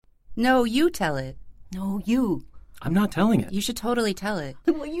No, you tell it. No, you. I'm not telling it. You should totally tell it.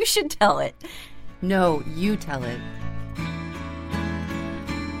 Well, you should tell it. No, you tell it.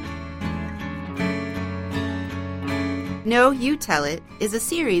 No, You Tell It is a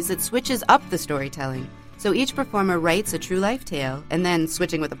series that switches up the storytelling. So each performer writes a true life tale and then,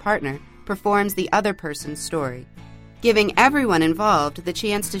 switching with a partner, performs the other person's story, giving everyone involved the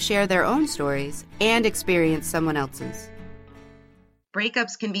chance to share their own stories and experience someone else's.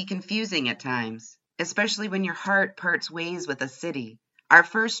 Breakups can be confusing at times, especially when your heart parts ways with a city. Our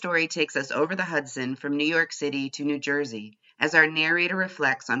first story takes us over the Hudson from New York City to New Jersey, as our narrator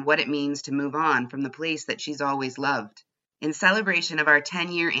reflects on what it means to move on from the place that she's always loved. In celebration of our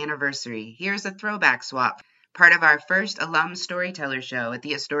 10-year anniversary, here's a throwback swap, part of our first alum storyteller show at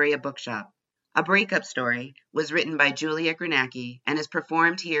the Astoria Bookshop. A Breakup Story was written by Julia Granacki and is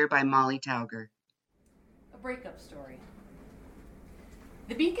performed here by Molly Tauger. A Breakup Story.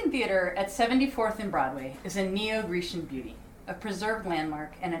 The Beacon Theater at 74th and Broadway is a neo-Grecian beauty, a preserved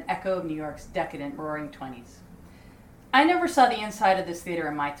landmark and an echo of New York's decadent roaring 20s. I never saw the inside of this theater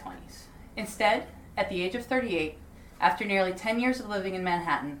in my 20s. Instead, at the age of 38, after nearly 10 years of living in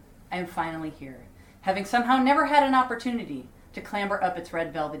Manhattan, I am finally here, having somehow never had an opportunity to clamber up its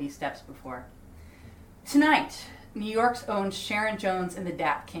red velvety steps before. Tonight, New York's own Sharon Jones and the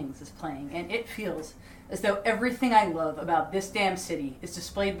Dap Kings is playing, and it feels as though everything I love about this damn city is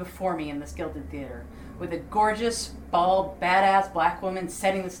displayed before me in this gilded theater, with a gorgeous, bald, badass black woman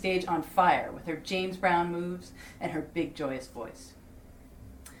setting the stage on fire with her James Brown moves and her big, joyous voice.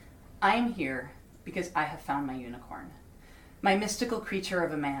 I am here because I have found my unicorn, my mystical creature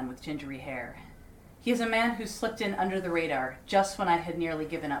of a man with gingery hair. He is a man who slipped in under the radar just when I had nearly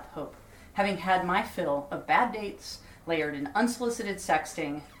given up hope, having had my fill of bad dates, layered in unsolicited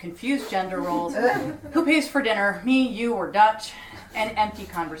sexting, confused gender roles, who pays for dinner, me, you, or Dutch, and empty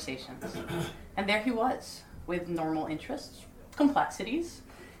conversations. And there he was, with normal interests, complexities,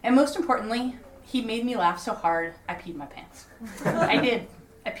 and most importantly, he made me laugh so hard I peed my pants. I did.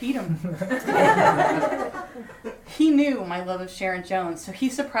 I peed him. He knew my love of Sharon Jones, so he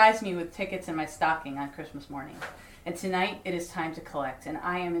surprised me with tickets in my stocking on Christmas morning. And tonight it is time to collect, and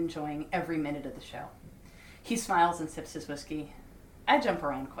I am enjoying every minute of the show. He smiles and sips his whiskey. I jump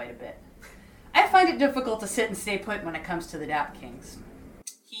around quite a bit. I find it difficult to sit and stay put when it comes to the Dap Kings.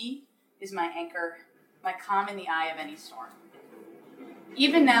 He is my anchor, my calm in the eye of any storm.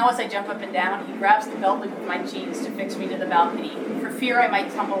 Even now, as I jump up and down, he grabs the belt loop of my jeans to fix me to the balcony, for fear I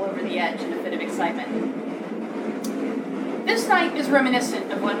might tumble over the edge in a fit of excitement. This night is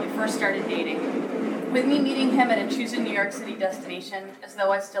reminiscent of when we first started dating, with me meeting him at a chosen New York City destination, as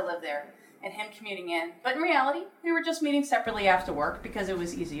though I still lived there, and him commuting in. But in reality, we were just meeting separately after work because it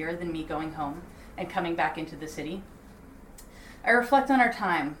was easier than me going home and coming back into the city. I reflect on our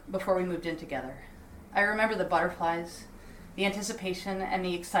time before we moved in together. I remember the butterflies, the anticipation, and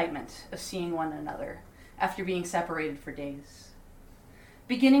the excitement of seeing one another after being separated for days.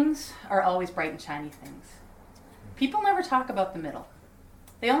 Beginnings are always bright and shiny things. People never talk about the middle.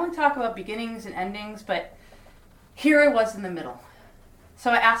 They only talk about beginnings and endings, but here I was in the middle. So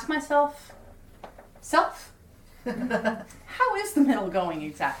I asked myself, how is the middle going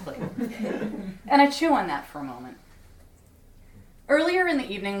exactly? And I chew on that for a moment. Earlier in the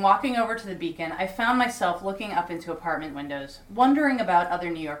evening, walking over to the Beacon, I found myself looking up into apartment windows, wondering about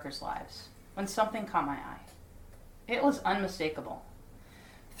other New Yorkers' lives, when something caught my eye. It was unmistakable.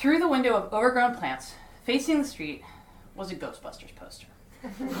 Through the window of overgrown plants, facing the street, was a Ghostbusters poster.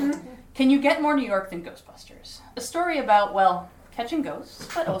 Can you get more New York than Ghostbusters? A story about, well, catching ghosts,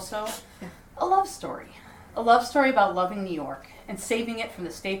 but also a love story. A love story about loving New York and saving it from the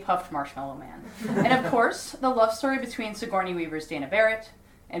Stay Puft Marshmallow Man. And of course, the love story between Sigourney Weaver's Dana Barrett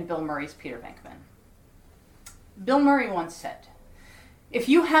and Bill Murray's Peter Venkman. Bill Murray once said, if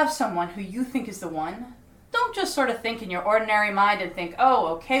you have someone who you think is the one, don't just sort of think in your ordinary mind and think, oh,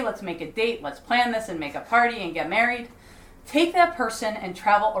 okay, let's make a date, let's plan this and make a party and get married. Take that person and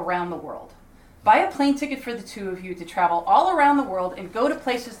travel around the world. Buy a plane ticket for the two of you to travel all around the world and go to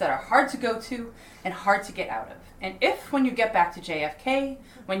places that are hard to go to and hard to get out of. And if, when you get back to JFK,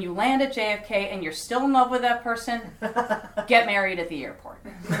 when you land at JFK and you're still in love with that person, get married at the airport.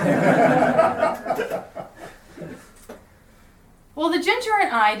 Well, the Ginger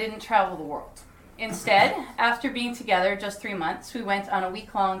and I didn't travel the world. Instead, after being together just 3 months, we went on a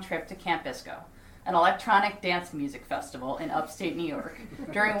week-long trip to Camp Bisco, an electronic dance music festival in upstate New York,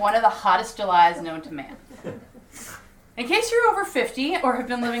 during one of the hottest Julys known to man. In case you're over 50 or have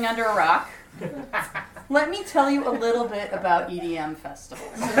been living under a rock, let me tell you a little bit about EDM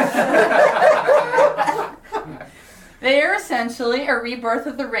festivals. They are essentially a rebirth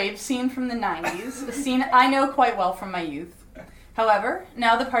of the rave scene from the 90s, a scene I know quite well from my youth. However,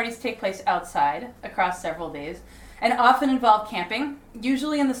 now the parties take place outside, across several days, and often involve camping,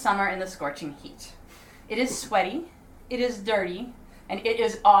 usually in the summer in the scorching heat. It is sweaty, it is dirty, and it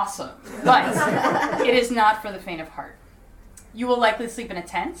is awesome, but it is not for the faint of heart. You will likely sleep in a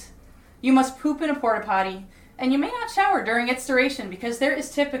tent, you must poop in a porta potty, and you may not shower during its duration because there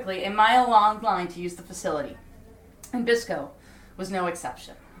is typically a mile-long line to use the facility. And Bisco was no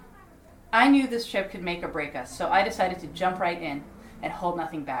exception. I knew this trip could make or break us, so I decided to jump right in and hold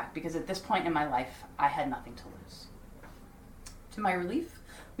nothing back because at this point in my life, I had nothing to lose. To my relief,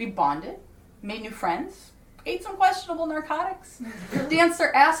 we bonded, made new friends, ate some questionable narcotics, danced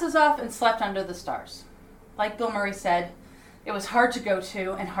their asses off, and slept under the stars. Like Bill Murray said, it was hard to go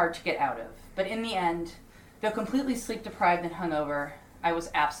to and hard to get out of. But in the end, though completely sleep-deprived and hungover, I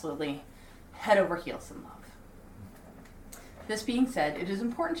was absolutely head over heels in love. This being said, it is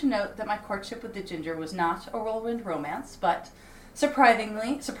important to note that my courtship with the Ginger was not a whirlwind romance, but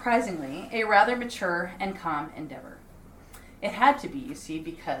surprisingly, a rather mature and calm endeavor. It had to be, you see,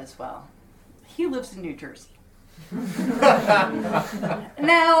 because, well, he lives in New Jersey. Now,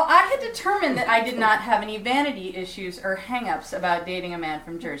 I had determined that I did not have any vanity issues or hang-ups about dating a man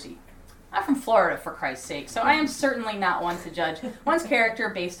from Jersey. I'm from Florida, for Christ's sake, so I am certainly not one to judge one's character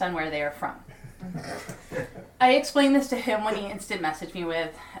based on where they are from. I explained this to him when he instant messaged me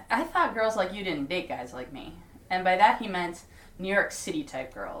with, "I thought girls like you didn't date guys like me." And by that he meant New York City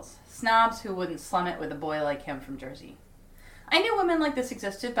type girls, snobs who wouldn't slum it with a boy like him from Jersey. I knew women like this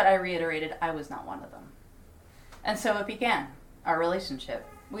existed, but I reiterated I was not one of them. And so it began, our relationship.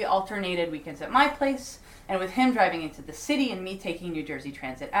 We alternated weekends at my place, and with him driving into the city and me taking New Jersey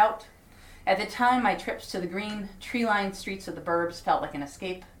Transit out. At the time, my trips to the green, tree-lined streets of the burbs felt like an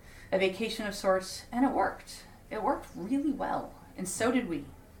escape, a vacation of sorts, and it worked. It worked really well, and so did we.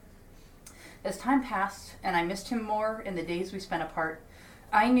 As time passed, and I missed him more in the days we spent apart,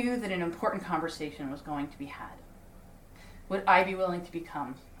 I knew that an important conversation was going to be had. Would I be willing to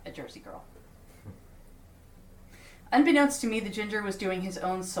become a Jersey girl? Unbeknownst to me, the Ginger was doing his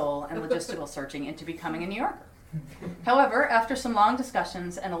own soul and logistical searching into becoming a New Yorker. However, after some long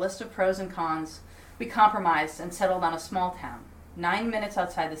discussions and a list of pros and cons, we compromised and settled on a small town, 9 minutes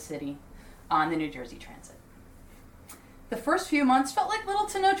outside the city, on the New Jersey Transit. The first few months felt like little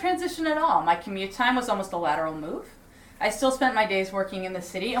to no transition at all. My commute time was almost a lateral move. I still spent my days working in the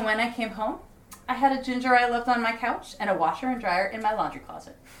city, and when I came home, I had a Ginger I loved on my couch and a washer and dryer in my laundry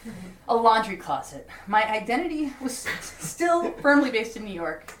closet. A laundry closet. My identity was still firmly based in New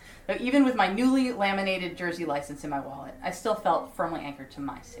York, though even with my newly laminated Jersey license in my wallet, I still felt firmly anchored to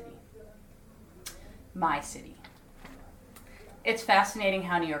my city. My city. It's fascinating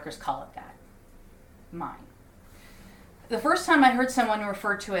how New Yorkers call it that. Mine. The first time I heard someone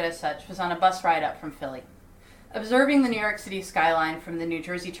refer to it as such was on a bus ride up from Philly. Observing the New York City skyline from the New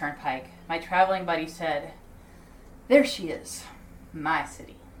Jersey Turnpike, my traveling buddy said, "There she is, my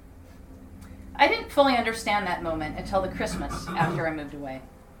city." I didn't fully understand that moment until the Christmas after I moved away.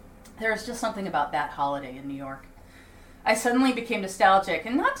 There was just something about that holiday in New York. I suddenly became nostalgic,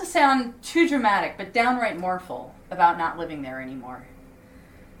 and not to sound too dramatic, but downright mournful about not living there anymore.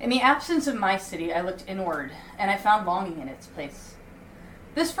 In the absence of my city, I looked inward, and I found longing in its place.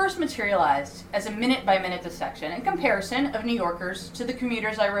 This first materialized as a minute-by-minute dissection and comparison of New Yorkers to the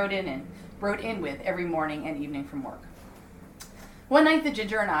commuters I rode in with every morning and evening from work. One night, the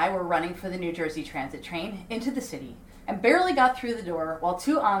Ginger and I were running for the New Jersey Transit train into the city and barely got through the door while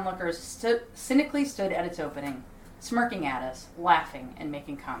two onlookers cynically stood at its opening, smirking at us, laughing, and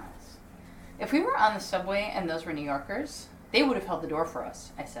making comments. "If we were on the subway and those were New Yorkers, they would have held the door for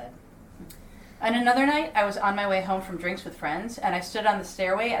us," I said. On another night, I was on my way home from drinks with friends, and I stood on the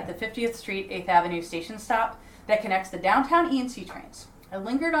stairway at the 50th Street 8th Avenue station stop that connects the downtown E&C trains. I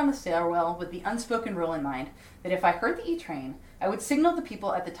lingered on the stairwell with the unspoken rule in mind that if I heard the E train, I would signal the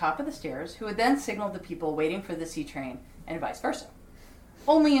people at the top of the stairs, who would then signal the people waiting for the C train, and vice versa.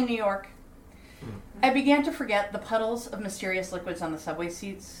 Only in New York. I began to forget the puddles of mysterious liquids on the subway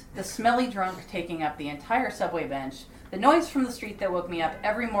seats, the smelly drunk taking up the entire subway bench, the noise from the street that woke me up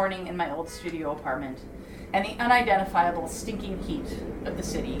every morning in my old studio apartment, and the unidentifiable stinking heat of the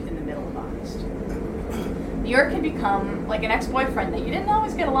city in the middle of August. New York had become like an ex-boyfriend that you didn't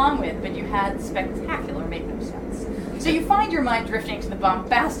always get along with, but you had spectacular make-no sense. So you find your mind drifting to the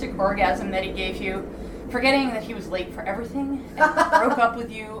bombastic orgasm that he gave you, forgetting that he was late for everything and broke up with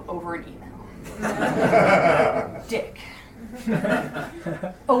you over an email. Dick.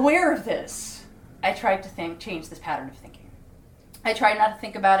 Aware of this, I tried to change this pattern of thinking. I tried not to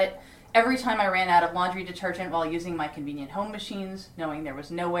think about it Every time I ran out of laundry detergent while using my convenient home machines, knowing there was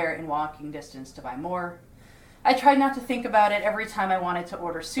nowhere in walking distance to buy more. I tried not to think about it every time I wanted to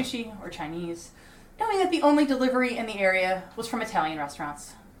order sushi or Chinese, knowing that the only delivery in the area was from Italian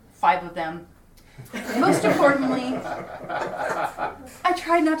restaurants. 5 of them. Most importantly, I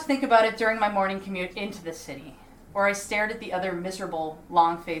tried not to think about it during my morning commute into the city, where I stared at the other miserable,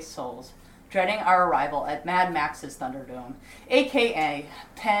 long-faced souls, dreading our arrival at Mad Max's Thunderdome, a.k.a.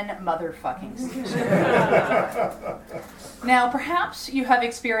 Penn Motherfucking Station. Now, perhaps you have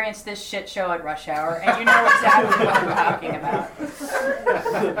experienced this shit show at rush hour, and you know exactly what I'm talking about.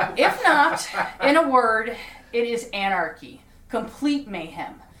 If not, in a word, it is anarchy, complete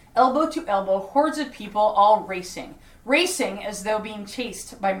mayhem. Elbow to elbow, hordes of people all racing as though being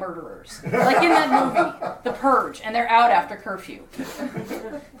chased by murderers. Like in that movie, The Purge, and they're out after curfew.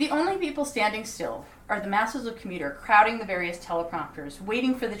 The only people standing still are the masses of commuter crowding the various teleprompters,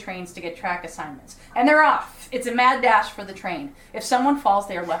 waiting for the trains to get track assignments. And they're off. It's a mad dash for the train. If someone falls,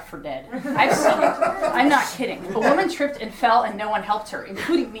 they are left for dead. I've seen it. I'm not kidding. A woman tripped and fell and no one helped her,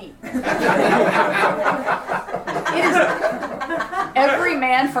 including me. It is every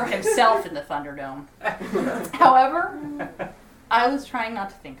man for himself in the Thunderdome. However, I was trying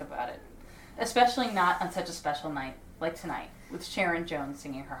not to think about it, especially not on such a special night like tonight, with Sharon Jones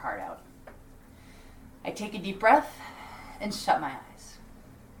singing her heart out. I take a deep breath and shut my eyes.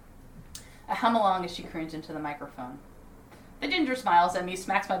 I hum along as she croons into the microphone. The ginger smiles at me,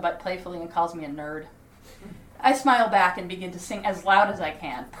 smacks my butt playfully, and calls me a nerd. I smile back and begin to sing as loud as I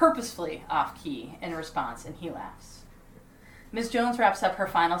can, purposefully off-key, in response, and he laughs. Ms. Jones wraps up her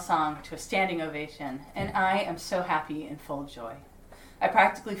final song to a standing ovation, and I am so happy and full of joy. I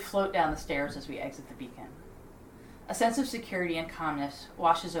practically float down the stairs as we exit the Beacon. A sense of security and calmness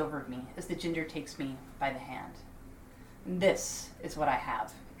washes over me as the ginger takes me by the hand. And this is what I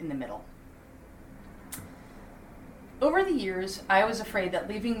have in the middle. Over the years, I was afraid that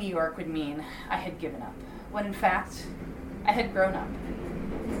leaving New York would mean I had given up, when in fact, I had grown up.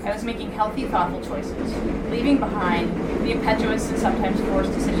 I was making healthy, thoughtful choices, leaving behind the impetuous and sometimes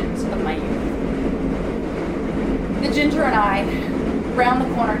forced decisions of my youth. The ginger and I round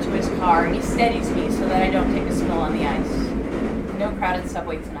the corner to his car, and he steadies me so that I don't take a spill on the ice. No crowded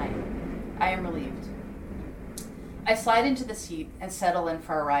subway tonight. I am relieved. I slide into the seat and settle in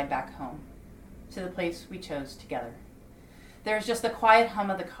for a ride back home, to the place we chose together. There is just the quiet hum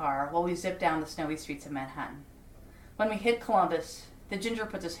of the car while we zip down the snowy streets of Manhattan. When we hit Columbus, the ginger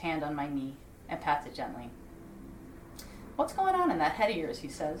puts his hand on my knee and pats it gently. "What's going on in that head of yours?" he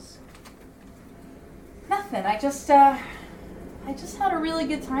says. "Nothing. I just had a really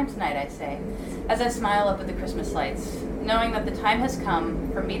good time tonight," I say, as I smile up at the Christmas lights, knowing that the time has come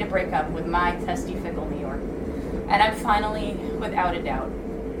for me to break up with my testy, fickle New York. And I'm finally, without a doubt,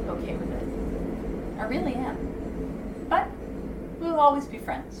 okay with it. I really am. But we'll always be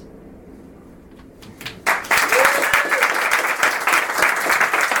friends.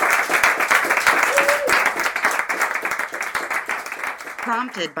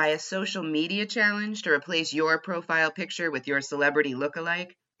 Prompted by a social media challenge to replace your profile picture with your celebrity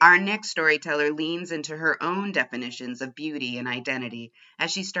lookalike, our next storyteller leans into her own definitions of beauty and identity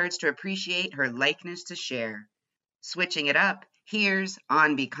as she starts to appreciate her likeness to Cher. Switching it up, here's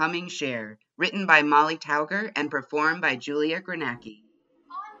On Becoming Cher, written by Molly Tauger and performed by Julia Granacki.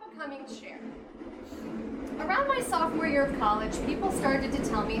 On Becoming Cher. Around my sophomore year of college, people started to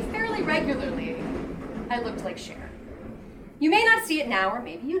tell me fairly regularly I looked like Cher. You may not see it now, or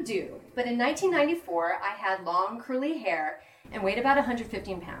maybe you do, but in 1994, I had long, curly hair and weighed about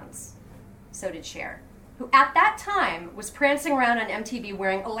 115 pounds. So did Cher, who at that time was prancing around on MTV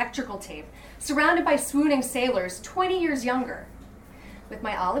wearing electrical tape, surrounded by swooning sailors 20 years younger. With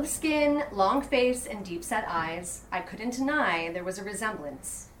my olive skin, long face, and deep-set eyes, I couldn't deny there was a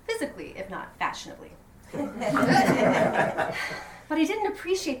resemblance, physically, if not fashionably. But I didn't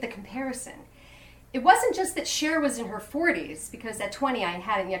appreciate the comparison. It wasn't just that Cher was in her 40s, because at 20 I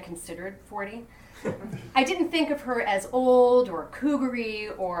hadn't yet considered 40. I didn't think of her as old or cougary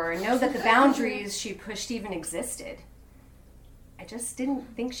or know that the boundaries she pushed even existed. I just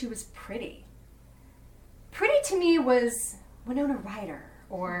didn't think she was pretty. Pretty to me was Winona Ryder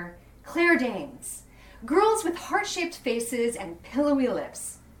or Claire Danes, girls with heart-shaped faces and pillowy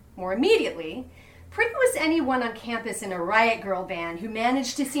lips. More immediately, pretty was anyone on campus in a riot girl band who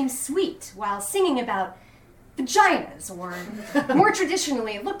managed to seem sweet while singing about vaginas, or more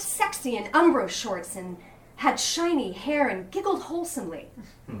traditionally, looked sexy in Umbro shorts and had shiny hair and giggled wholesomely.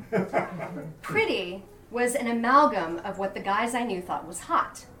 Pretty was an amalgam of what the guys I knew thought was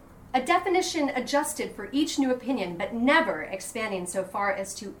hot. a definition adjusted for each new opinion, but never expanding so far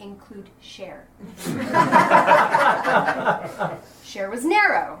as to include Cher. Cher was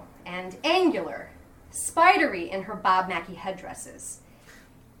narrow and angular, spidery in her Bob Mackie headdresses.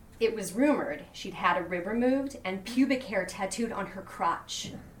 It was rumored she'd had a rib removed and pubic hair tattooed on her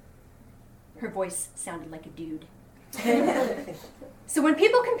crotch. Her voice sounded like a dude. So when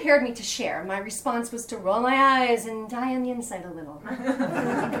people compared me to Cher, my response was to roll my eyes and die on the inside a little.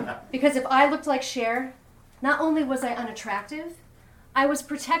 Because if I looked like Cher, not only was I unattractive, I was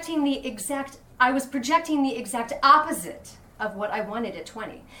projecting the exact opposite of what I wanted at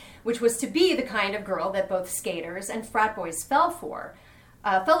 20, which was to be the kind of girl that both skaters and frat boys fell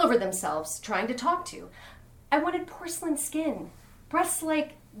over themselves trying to talk to. I wanted porcelain skin, breasts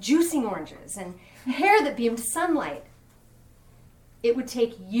like juicing oranges, and hair that beamed sunlight. It would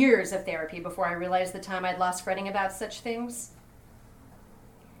take years of therapy before I realized the time I'd lost fretting about such things.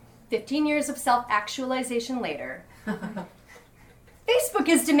 15 years of self-actualization later, Facebook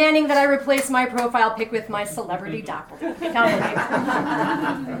is demanding that I replace my profile pic with my celebrity doppelganger.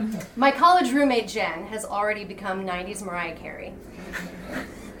 My college roommate, Jen, has already become 90s Mariah Carey.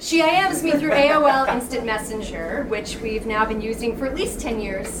 She IMs me through AOL Instant Messenger, which we've now been using for at least 10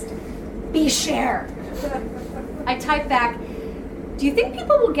 years. Be Cher. I type back, do you think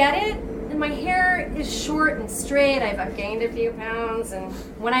people will get it? And my hair is short and straight. I've gained a few pounds. And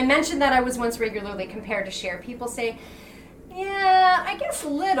when I mention that I was once regularly compared to Cher, people say, yeah, I guess a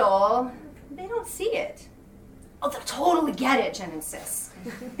little. They don't see it. Oh, they'll totally get it, Jen insists.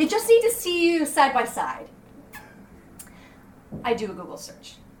 They just need to see you side by side. I do a Google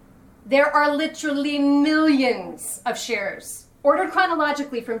search. There are literally millions of Chers, ordered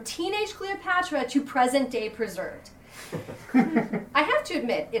chronologically from teenage Cleopatra to present day preserved. I have to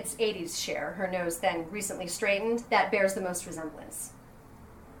admit, it's 80s Cher, her nose then recently straightened, that bears the most resemblance.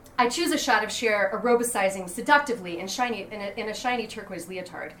 I choose a shot of Cher aerobicizing seductively in a shiny turquoise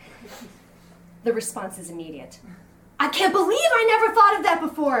leotard. The response is immediate. I can't believe I never thought of that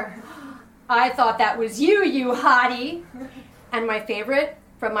before. I thought that was you, you hottie. And my favorite,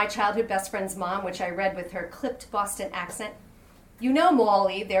 from my childhood best friend's mom, which I read with her clipped Boston accent, you know,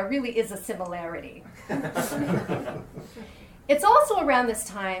 Molly, there really is a similarity. It's also around this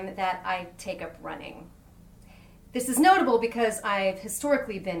time that I take up running. This is notable because I've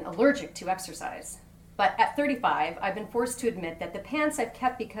historically been allergic to exercise. But at 35, I've been forced to admit that the pants I've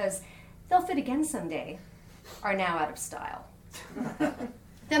kept because they'll fit again someday are now out of style.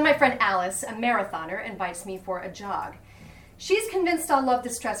 Then my friend Alice, a marathoner, invites me for a jog. She's convinced I'll love the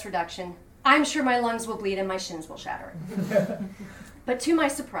stress reduction. I'm sure my lungs will bleed and my shins will shatter. But to my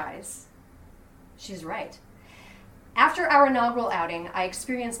surprise, she's right. After our inaugural outing, I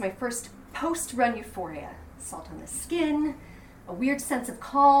experienced my first post-run euphoria. Salt on the skin, a weird sense of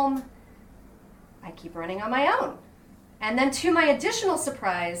calm. I keep running on my own. And then to my additional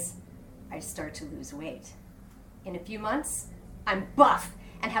surprise, I start to lose weight. In a few months, I'm buff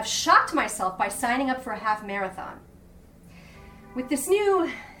and have shocked myself by signing up for a half marathon. With this new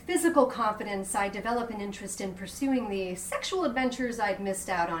physical confidence, I develop an interest in pursuing the sexual adventures I'd missed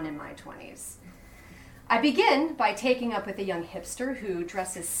out on in my 20s. I begin by taking up with a young hipster who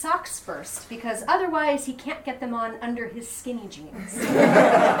dresses socks first because otherwise he can't get them on under his skinny jeans.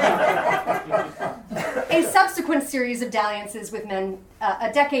 A subsequent series of dalliances with men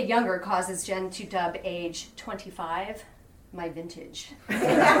a decade younger causes Jen to dub age 25 my vintage.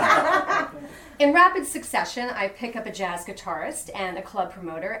 In rapid succession, I pick up a jazz guitarist and a club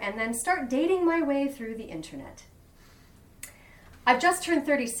promoter and then start dating my way through the internet. I've just turned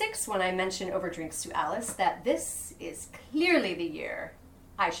 36 when I mention over drinks to Alice that this is clearly the year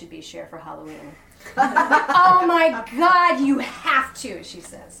I should be Cher for Halloween. Oh my God, you have to, she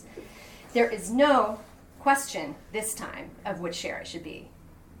says. There is no question this time of which Cher I should be.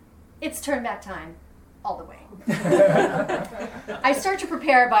 It's turn back time all the way. I start to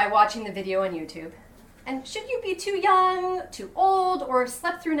prepare by watching the video on YouTube. And should you be too young, too old, or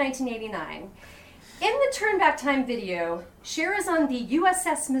slept through 1989, in the Turn Back Time video, Cher is on the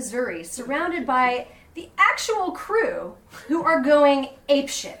USS Missouri, surrounded by the actual crew who are going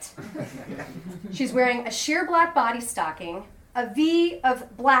apeshit. She's wearing a sheer black body stocking, a V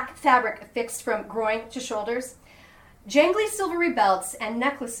of black fabric affixed from groin to shoulders, jangly silvery belts and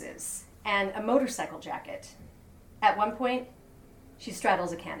necklaces, and a motorcycle jacket. At one point, she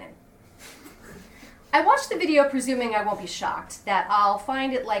straddles a cannon. I watched the video presuming I won't be shocked, that I'll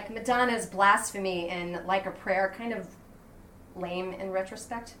find it like Madonna's Blasphemy in Like a Prayer, kind of lame in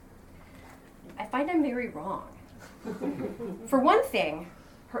retrospect. I find I'm very wrong. For one thing,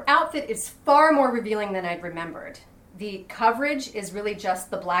 her outfit is far more revealing than I'd remembered. The coverage is really just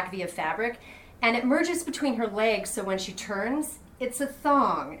the black V of fabric, and it merges between her legs, so when she turns, it's a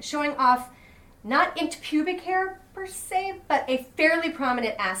thong, showing off not inked pubic hair per se, but a fairly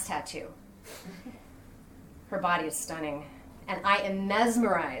prominent ass tattoo. Her body is stunning, and I am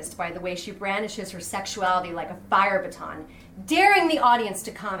mesmerized by the way she brandishes her sexuality like a fire baton, daring the audience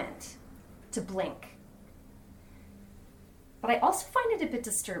to comment, to blink. But I also find it a bit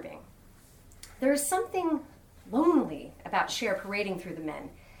disturbing. There is something lonely about Cher parading through the men.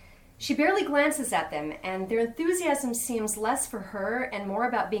 She barely glances at them, and their enthusiasm seems less for her and more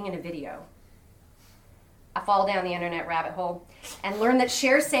about being in a video. I fall down the internet rabbit hole and learn that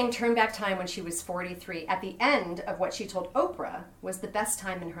Cher sang Turn Back Time when she was 43 at the end of what she told Oprah was the best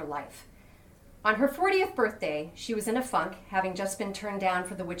time in her life. On her 40th birthday, she was in a funk, having just been turned down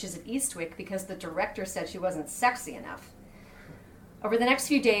for The Witches of Eastwick because the director said she wasn't sexy enough. Over the next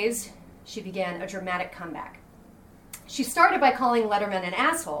few days, she began a dramatic comeback. She started by calling Letterman an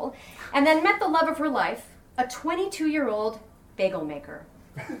asshole, and then met the love of her life, a 22-year-old bagel maker.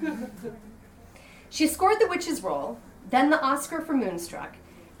 She scored the Witch's role, then the Oscar for Moonstruck,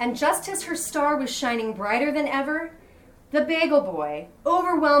 and just as her star was shining brighter than ever, the bagel boy,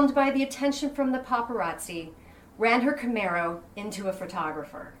 overwhelmed by the attention from the paparazzi, ran her Camaro into a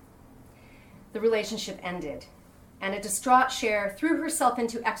photographer. The relationship ended, and a distraught Cher threw herself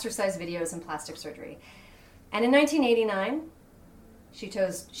into exercise videos and plastic surgery. And in 1989, she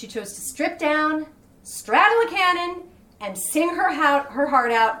chose to strip down, straddle a cannon, and sing her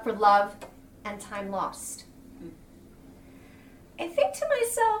heart out for love and time lost. I think to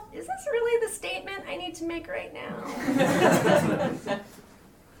myself, is this really the statement I need to make right now?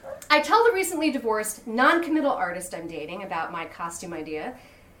 I tell the recently divorced, non-committal artist I'm dating about my costume idea.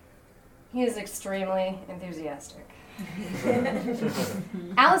 He is extremely enthusiastic.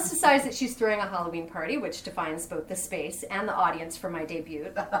 Alice decides that she's throwing a Halloween party, which defines both the space and the audience for my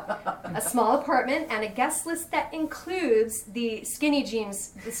debut. A small apartment and a guest list that includes the Skinny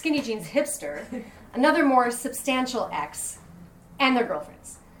Jeans hipster, another more substantial ex, and their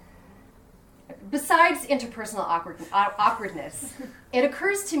girlfriends. Besides interpersonal awkwardness, it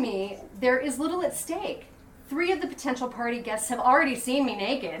occurs to me there is little at stake. 3 of the potential party guests have already seen me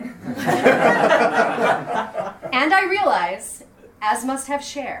naked. And I realize, as must have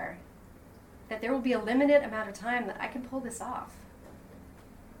Cher, that there will be a limited amount of time that I can pull this off.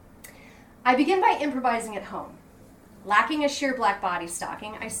 I begin by improvising at home. Lacking a sheer black body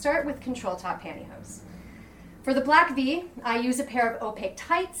stocking, I start with control top pantyhose. For the black V, I use a pair of opaque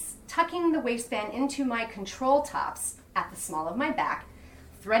tights, tucking the waistband into my control tops at the small of my back,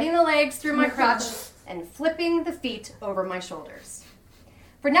 threading the legs through my crotch, and flipping the feet over my shoulders.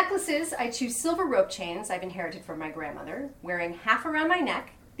 For necklaces, I choose silver rope chains I've inherited from my grandmother, wearing half around my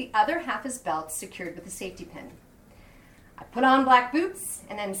neck, the other half as belts secured with a safety pin. I put on black boots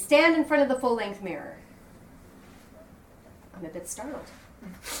and then stand in front of the full-length mirror. I'm a bit startled.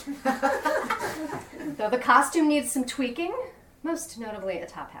 Though the costume needs some tweaking, most notably a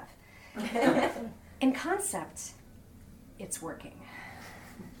top half. In concept, it's working.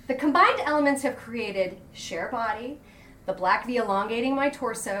 The combined elements have created Cher body, the black V elongating my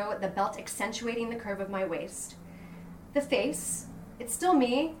torso, the belt accentuating the curve of my waist. The face, it's still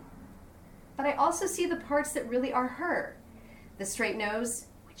me, but I also see the parts that really are her. The straight nose,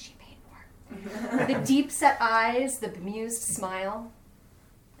 which she paid for. The deep set eyes, the bemused smile.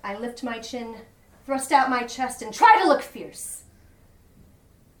 I lift my chin, thrust out my chest, and try to look fierce.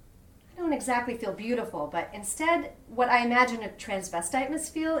 I don't exactly feel beautiful, but instead, what I imagine a transvestite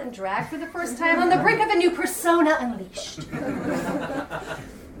must feel in drag for the first time on the brink of a new persona unleashed.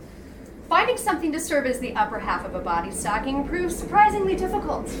 Finding something to serve as the upper half of a body stocking proved surprisingly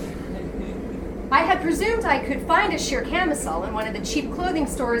difficult. I had presumed I could find a sheer camisole in one of the cheap clothing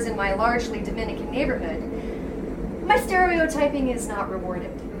stores in my largely Dominican neighborhood. My stereotyping is not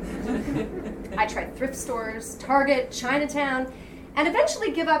rewarded. I tried thrift stores, Target, Chinatown, and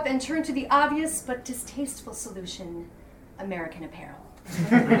eventually give up and turn to the obvious but distasteful solution, American Apparel.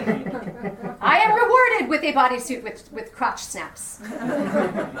 I am rewarded with a bodysuit with crotch snaps.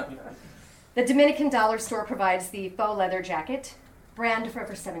 The Dominican dollar store provides the faux leather jacket, brand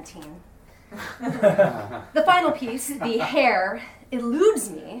Forever 17. The final piece, the hair, eludes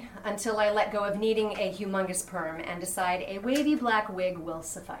me until I let go of needing a humongous perm and decide a wavy black wig will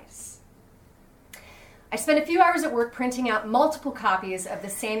suffice. I spent a few hours at work printing out multiple copies of the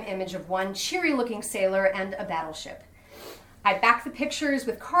same image of one cheery-looking sailor and a battleship. I backed the pictures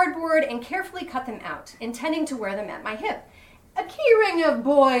with cardboard and carefully cut them out, intending to wear them at my hip. A keyring of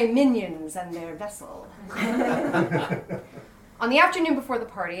boy minions and their vessel. On the afternoon before the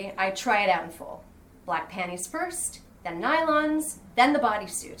party, I try it out in full. Black panties first, then nylons, then the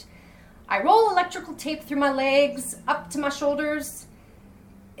bodysuit. I roll electrical tape through my legs, up to my shoulders.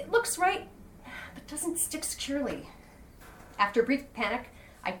 It looks right, but doesn't stick securely. After a brief panic,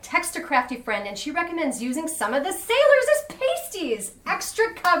 I text a crafty friend, and she recommends using some of the sailors as pasties.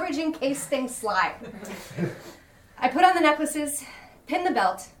 Extra coverage in case things slide. I put on the necklaces, pin the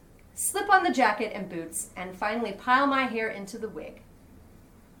belt, slip on the jacket and boots, and finally pile my hair into the wig.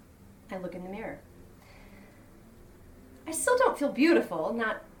 I look in the mirror. I still don't feel beautiful,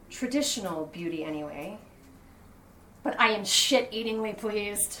 not traditional beauty anyway, but I am shit-eatingly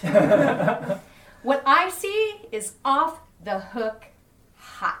pleased. What I see is off the hook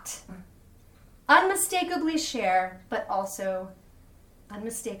hot. Unmistakably Cher, but also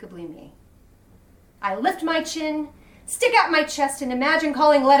unmistakably me. I lift my chin, stick out my chest, and imagine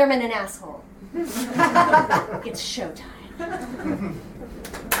calling Letterman an asshole. It's showtime.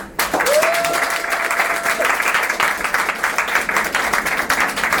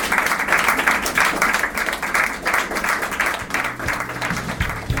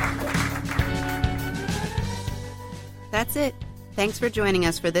 That's it. Thanks for joining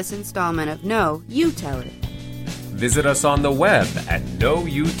us for this installment of No, You Tell It. Visit us on the web at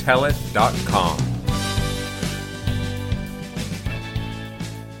knowyoutellit.com.